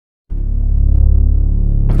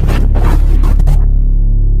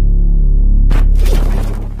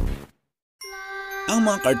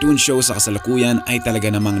Ang mga cartoon show sa kasalukuyan ay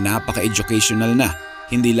talaga namang napaka-educational na.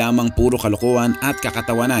 Hindi lamang puro kalokohan at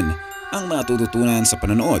kakatawanan ang matututunan sa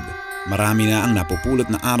panonood. Marami na ang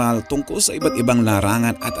napupulot na aral tungkol sa iba't ibang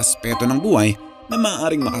larangan at aspeto ng buhay na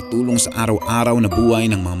maaaring makatulong sa araw-araw na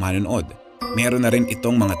buhay ng mga manonood. Meron na rin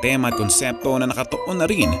itong mga tema at konsepto na nakatuon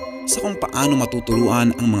na rin sa kung paano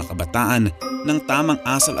matuturuan ang mga kabataan ng tamang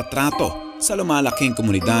asal at trato sa lumalaking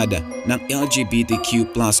komunidad ng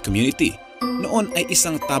LGBTQ+ community. Noon ay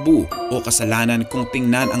isang tabu o kasalanan kung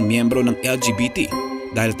tingnan ang miyembro ng LGBT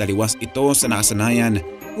dahil taliwas ito sa nakasanayan.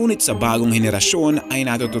 Ngunit sa bagong henerasyon ay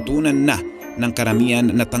natututunan na ng karamihan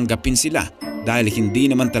na tanggapin sila dahil hindi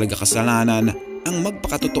naman talaga kasalanan ang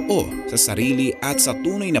magpakatotoo sa sarili at sa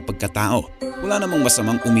tunay na pagkatao. Wala namang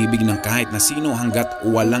masamang umibig ng kahit na sino hanggat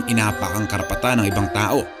walang inapakang karapatan ng ibang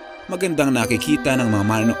tao. Magandang nakikita ng mga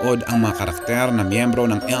manonood ang mga karakter na miyembro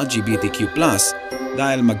ng LGBTQ+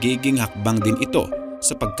 dahil magiging hakbang din ito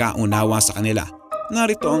sa pagkaunawa sa kanila.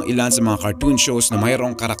 Narito ang ilan sa mga cartoon shows na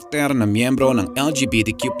mayroong karakter na miyembro ng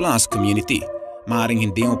LGBTQ+ community. Maaaring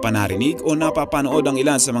hindi mo pa narinig o napapanood ang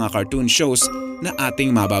ilan sa mga cartoon shows na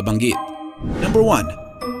ating mababanggit. Number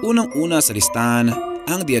 1. Unang-una sa listahan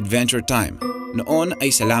ang The Adventure Time. Noon ay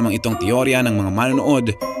isa lamang itong teorya ng mga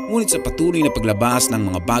manonood, ngunit sa patuloy na paglabas ng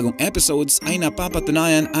mga bagong episodes ay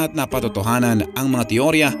napapatunayan at napatotohanan ang mga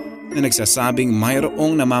teorya na nagsasabing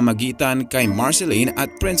mayroong namamagitan kay Marceline at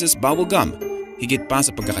Princess Bubblegum. Higit pa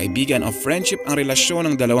sa pagkakaibigan o friendship ang relasyon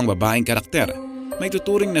ng dalawang babaeng karakter. May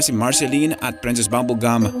tuturing na si Marceline at Princess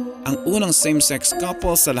Bubblegum ang unang same-sex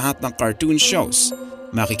couple sa lahat ng cartoon shows.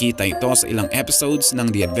 Makikita ito sa ilang episodes ng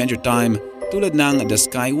The Adventure Time tulad ng The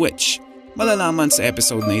Sky Witch. Malalaman sa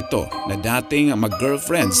episode na ito na dating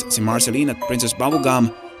mag-girlfriends si Marceline at Princess Bubblegum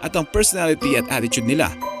at ang personality at attitude nila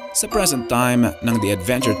sa present time ng The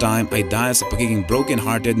Adventure Time ay dahil sa pagiging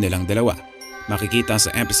broken-hearted nilang dalawa. Makikita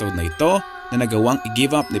sa episode na ito na nagawang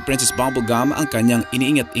i-give up ni Princess Bubblegum ang kanyang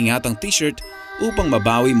iniingat-ingatang t-shirt upang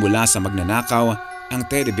mabawi mula sa magnanakaw ang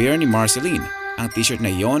teddy bear ni Marceline. Ang t-shirt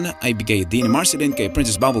na iyon ay bigay din ni Marceline kay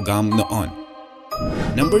Princess Bubblegum noon.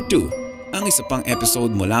 Number 2. Ang isa pang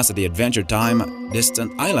episode mula sa The Adventure Time,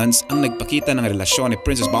 Distant Islands, ang nagpakita ng relasyon ni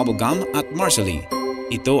Princess Bubblegum at Marceline.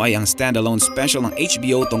 Ito ay ang standalone special ng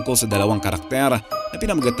HBO tungkol sa dalawang karakter na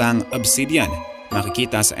pinamagatang Obsidian.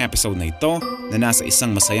 Makikita sa episode na ito na nasa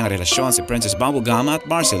isang masayang relasyon si Princess Bubblegum at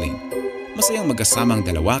Marceline. Masayang magkasama ang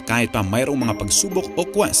dalawa kahit pa mayroong mga pagsubok o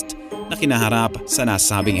quest na kinaharap sa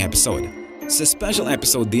nasabing episode. Sa special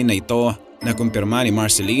episode din na ito, nakumpirma ni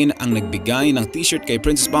Marceline ang nagbigay ng t-shirt kay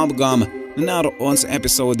Princess Bubblegum na naroon sa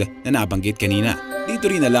episode na nabanggit kanina.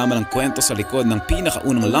 Dito rin nalaman ang kwento sa likod ng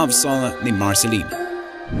pinakaunang love song ni Marceline.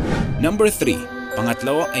 Number 3.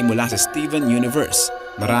 Pangatlo ay mula sa Steven Universe.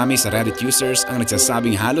 Marami sa Reddit users ang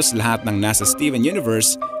nagsasabing halos lahat ng nasa Steven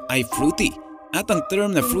Universe ay fruity. At ang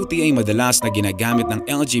term na fruity ay madalas na ginagamit ng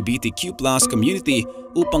LGBTQ+ community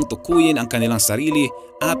upang tukuyin ang kanilang sarili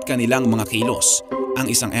at kanilang mga kilos. Ang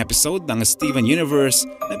isang episode ng Steven Universe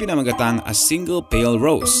na pinamagatang A Single Pale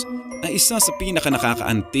Rose ay isa sa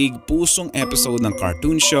pinaka-nakakaantig pusong episode ng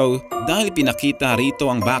cartoon show dahil pinakita rito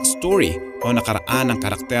ang backstory o nakaraan ng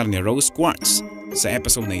karakter ni Rose Quartz. Sa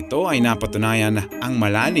episode na ito ay napatunayan ang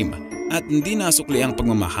malalim at hindi nasukli ang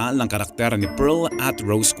pagmamahal ng karakter ni Pearl at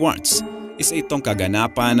Rose Quartz. Isa itong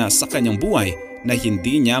kaganapan sa kanyang buhay na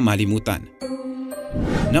hindi niya malimutan.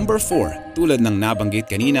 Number 4. Tulad ng nabanggit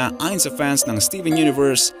kanina, ayon sa fans ng Steven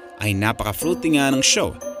Universe ay napaka-fruity nga ng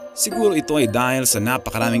show. Siguro ito ay dahil sa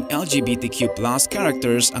napakaraming LGBTQ+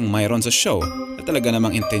 characters ang mayroon sa show na talaga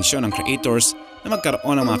namang intensyon ng creators na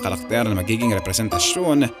magkaroon ng mga karakter na magiging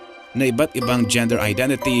representasyon na iba't ibang gender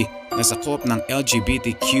identity na sakop ng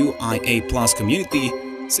LGBTQIA+ community.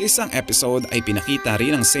 Sa isang episode ay pinakita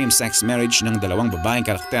rin ang same-sex marriage ng dalawang babaeng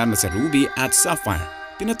karakter na si Ruby at Sapphire.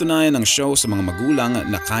 Pinatunayan ng show sa mga magulang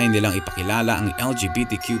na kaya nilang ipakilala ang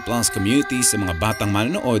LGBTQ+ community sa mga batang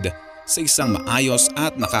manonood sa isang maayos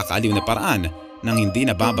at nakakaaliw na paraan nang hindi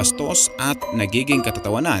nababastos at nagiging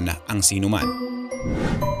katatawanan ang sinuman.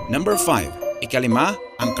 Number 5. Ikalima,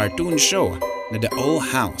 ang cartoon show na The Owl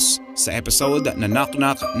House. Sa episode na Knock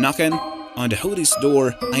Knock Knockin' on the Hoodie's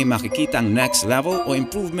Door ay makikita ang next level o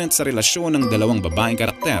improvement sa relasyon ng dalawang babaeng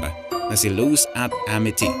karakter na si Luz at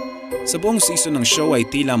Amity. Sa buong season ng show ay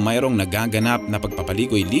tila mayroong nagaganap na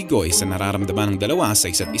pagpapaligoy-ligoy sa nararamdaman ng dalawa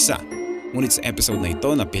sa isa't isa. Ngunit sa episode na ito,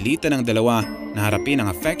 napilitan ng dalawa na harapin ang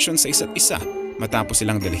affection sa isa't isa matapos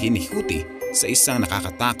silang dalhin ni Hootie sa isang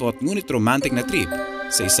nakakatakot ngunit romantic na trip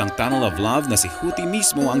sa isang tunnel of love na si Hootie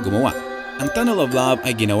mismo ang gumawa. Ang Tunnel of Love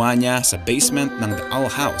ay ginawa niya sa basement ng The Owl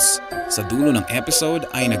House. Sa dulo ng episode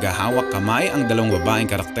ay naghahawak kamay ang dalawang babaeng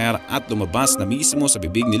karakter at lumabas na mismo sa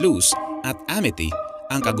bibig ni Luz at Amity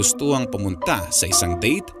ang kagustuhang pumunta sa isang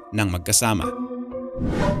date ng magkasama.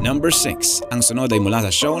 Number 6. Ang sunod ay mula sa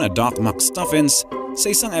show na Doc McStuffins. Sa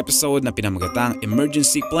isang episode na pinamagatang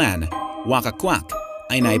Emergency Plan, Waka Quack,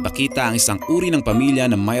 ay naipakita ang isang uri ng pamilya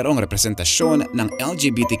na mayroong representasyon ng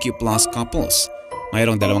LGBTQ+ couples.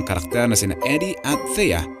 Mayroong dalawang karakter na sina Eddie at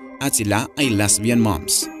Thea at sila ay lesbian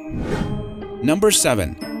moms. Number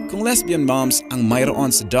 7. Kung lesbian moms ang mayroon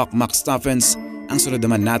sa Doc McStuffins, ang sunod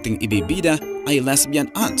naman nating ibibida ay lesbian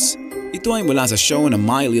aunts. Ito ay mula sa show na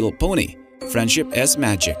My Little Pony, Friendship is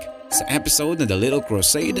Magic. Sa episode na The Little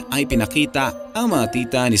Crusade ay pinakita ang mga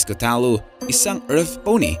tita ni Scotalo, isang Earth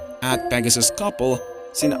Pony at Pegasus couple,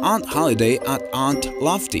 sina Aunt Holiday at Aunt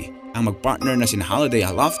Lofty. Ang magpartner na sina Holiday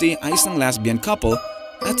at Lofty ay isang lesbian couple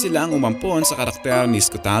at sila ang umampon sa karakter ni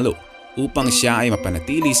Scotalo upang siya ay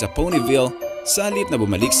mapanatili sa Ponyville sa halip na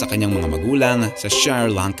bumalik sa kanyang mga magulang sa Sri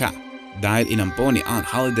Lanka. Dahil inampon ni Aunt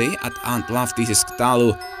Holiday at Aunt Lofty si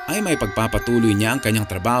Scotalo ay may pagpapatuloy niya ang kanyang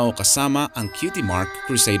trabaho kasama ang Cutie Mark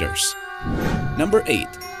Crusaders. Number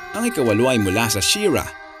 8. Ang ikawalo ay mula sa She-Ra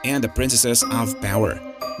and the Princesses of Power.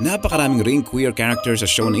 Napakaraming ring queer character sa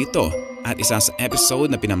show na ito at isa sa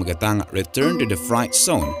episode na pinamagatang Return to the Fright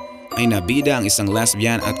Zone ay nabida ang isang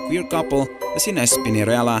lesbian at queer couple na sina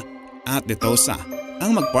Spinnerella at Detosa.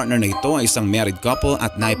 Ang magpartner na ito ay isang married couple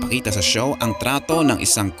at naipakita sa show ang trato ng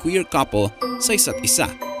isang queer couple sa isa't isa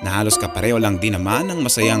na halos kapareho lang din naman ng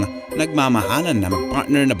masayang nagmamahalan na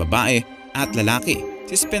magpartner na babae at lalaki.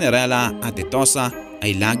 Si Spinnerella at Detosa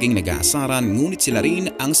ay laging nag-aasaran ngunit sila rin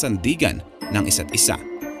ang sandigan ng isa't isa.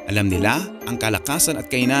 Alam nila ang kalakasan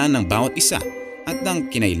at kahinaan ng bawat isa at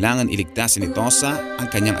nang kinailangan iligtas ni Detosa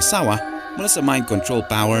ang kanyang asawa mula sa mind control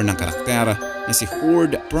power ng karakter na si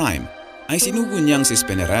Horde Prime, ay sinugo niyang si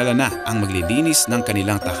Spinnerella na ang maglilinis ng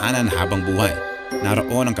kanilang tahanan habang buhay.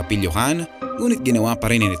 Naroon ang kapilyuhan, ngunit ginawa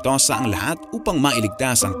pa rin ni Detosa ang lahat upang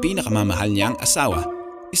mailigtas ang pinakamamahal niyang asawa.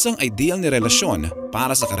 Isang ideal ni relasyon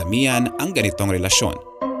para sa karamihan ang ganitong relasyon.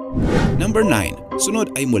 Number 9.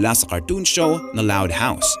 Sunod ay mula sa cartoon show na Loud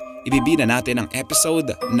House. Ibibida natin ang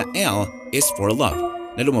episode na L is for Love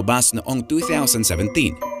na lumabas noong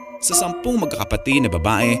 2017. Sa 10 magkakapatid na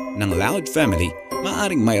babae ng Loud family,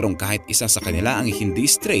 maaaring mayroong kahit isa sa kanila ang hindi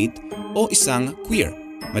straight o isang queer.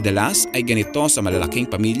 Madalas ay ganito sa malalaking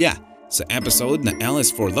pamilya. Sa episode na L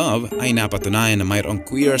is for Love ay napatunayan na mayroong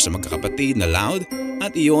queer sa magkakapatid na Loud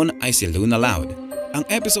at iyon ay si Luna Loud. Ang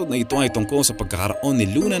episode na ito ay tungkol sa pagkakaroon ni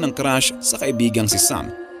Luna ng crush sa kaibigang si Sam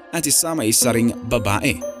at si Sam ay isa ring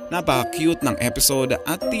babae. Napaka-cute ng episode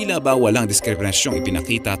at tila ba walang diskriminasyong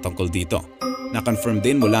ipinakita tungkol dito. Na-confirm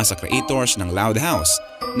din mula sa creators ng Loud House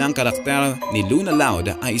na ang karakter ni Luna Loud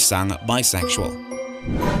ay isang bisexual.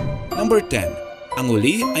 Number 10. Ang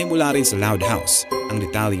huli ay mula rin sa Loud House. Ang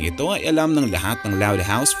detaling ito ay alam ng lahat ng Loud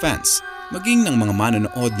House fans, maging ng mga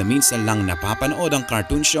manonood na minsan lang napapanood ang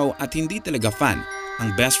cartoon show at hindi talaga fan.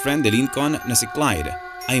 Ang best friend ni Lincoln na si Clyde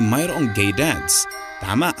ay mayroong gay dads.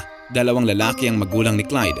 Tama, dalawang lalaki ang magulang ni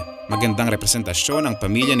Clyde. Magandang representasyon ang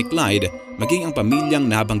pamilya ni Clyde, maging ang pamilyang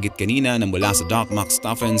nabanggit kanina na mula sa Doc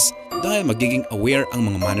McStuffins dahil magiging aware ang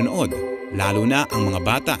mga manonood, lalo na ang mga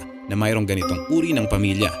bata na mayroong ganitong uri ng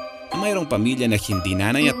pamilya. Na mayroong pamilya na hindi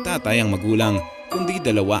nanay at tatay ang magulang, kundi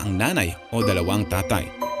dalawa ang nanay o dalawang tatay.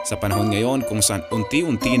 Sa panahon ngayon kung saan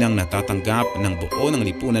unti-unti nang natatanggap ng buo ng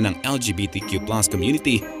lipunan ng LGBTQ+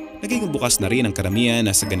 community, naging bukas na rin ang karamihan na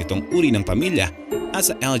sa ganitong uri ng pamilya at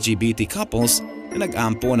sa LGBT couples na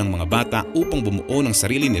nag-aampo ng mga bata upang bumuo ng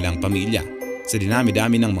sarili nilang pamilya. Sa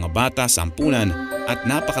dinami-dami ng mga bata sa ampunan at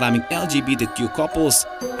napakaraming LGBTQ couples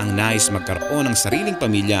ang nais magkaroon ng sariling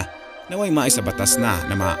pamilya, naway maisabatas na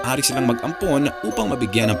maaari silang mag-ampon upang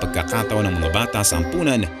mabigyan ng pagkakataon ng mga bata sa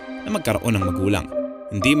ampunan na magkaroon ng magulang.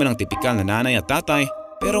 Hindi man ang tipikal na nanay at tatay,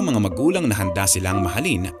 pero mga magulang na handa silang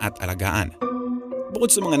mahalin at alagaan.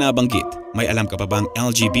 Bukod sa mga nabanggit, may alam ka pa bang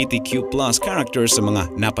LGBTQ+ characters sa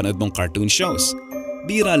mga napanood mong cartoon shows?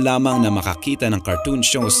 Bira lamang na makakita ng cartoon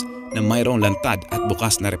shows na mayroong lantad at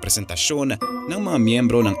bukas na representasyon ng mga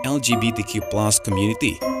miyembro ng LGBTQ+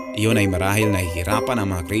 community. Iyon ay marahil nahihirapan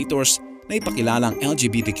ang mga creators na ipakilala ang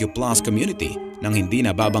LGBTQ+ community nang hindi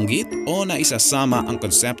nababanggit o naisasama ang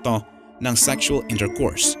konsepto ng sexual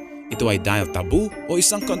intercourse. Ito ay dahil tabu o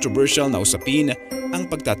isang controversial na usapin ang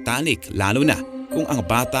pagtatalik, lalo na kung ang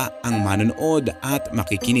bata ang manonood at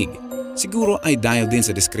makikinig. Siguro ay dahil din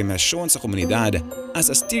sa diskriminasyon sa komunidad at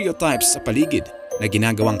sa stereotypes sa paligid na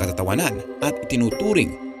ginagawang katatawanan at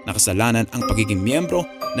itinuturing na kasalanan ang pagiging miyembro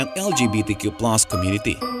ng LGBTQ+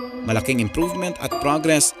 community. Malaking improvement at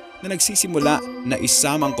progress na nagsisimula na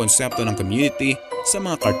isamang konsepto ng community sa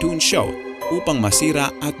mga cartoon show upang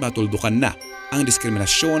masira at matuldukan na ang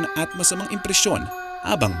diskriminasyon at masamang impresyon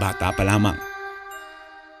habang bata pa lamang.